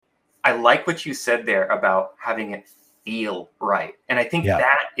I like what you said there about having it feel right. And I think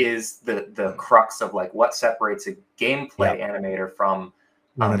that is the crux of like what separates a gameplay animator from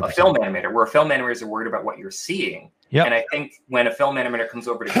a film animator, where film animators are worried about what you're seeing. And I think when a film animator comes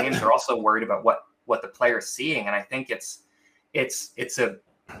over to games, they're also worried about what the player's seeing. And I think it's a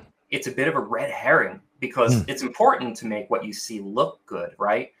bit of a red herring, because it's important to make what you see look good,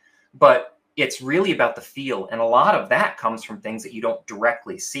 right? But it's really about the feel. And a lot of that comes from things that you don't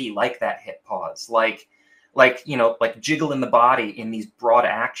directly see, like that hit pause, like jiggle in the body in these broad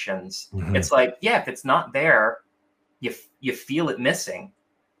actions. It's like, if it's not there, you feel it missing.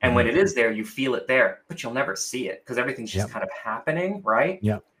 And when it is there, you feel it there, but you'll never see it because everything's just kind of happening, right?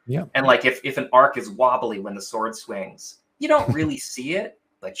 And like if an arc is wobbly when the sword swings, you don't really see it,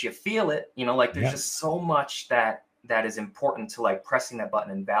 but you feel it. Like there's just so much that is important to like pressing that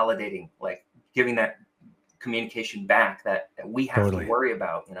button and validating, like giving that communication back that we have to worry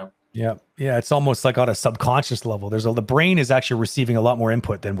about, Yeah. It's almost like on a subconscious level. The brain is actually receiving a lot more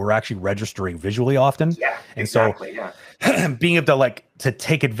input than we're actually registering visually often. Yeah, and exactly. So being able to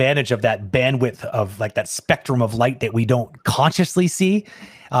take advantage of that bandwidth of like that spectrum of light that we don't consciously see,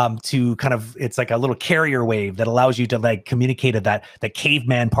 to kind of, it's like a little carrier wave that allows you to like communicate to that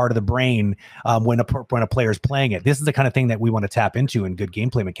caveman part of the brain when a player is playing it. This is the kind of thing that we want to tap into in good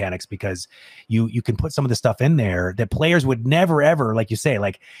gameplay mechanics, because you can put some of the stuff in there that players would never ever, like you say,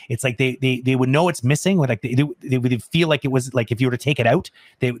 like it's like they would know it's missing, like they would feel like it was like if you were to take it out,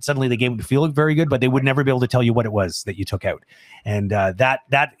 suddenly the game would feel very good, but they would never be able to tell you what it was that you took out. And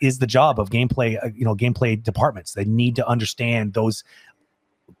that is the job of gameplay, gameplay departments. They need to understand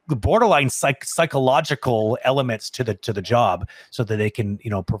the borderline psychological elements to the job, so that they can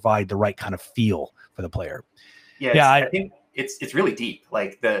provide the right kind of feel for the player. I think it's really deep.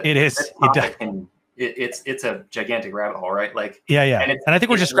 Like it's a gigantic rabbit hole, right? Like and I think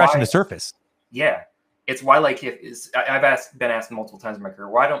we're just scratching the surface. It's why, like, I've been asked multiple times in my career,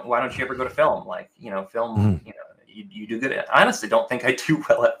 why don't you ever go to film? Like, film, you do good. I honestly don't think I do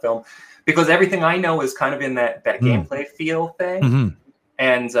well at film, because everything I know is kind of in that gameplay feel thing.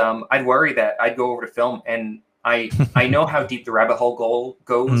 And I'd worry that I'd go over to film, and I know how deep the rabbit hole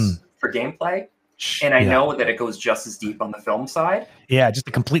goes for gameplay, and I know that it goes just as deep on the film side. Yeah, just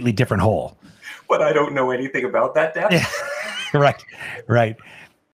a completely different hole. But I don't know anything about that depth. Right.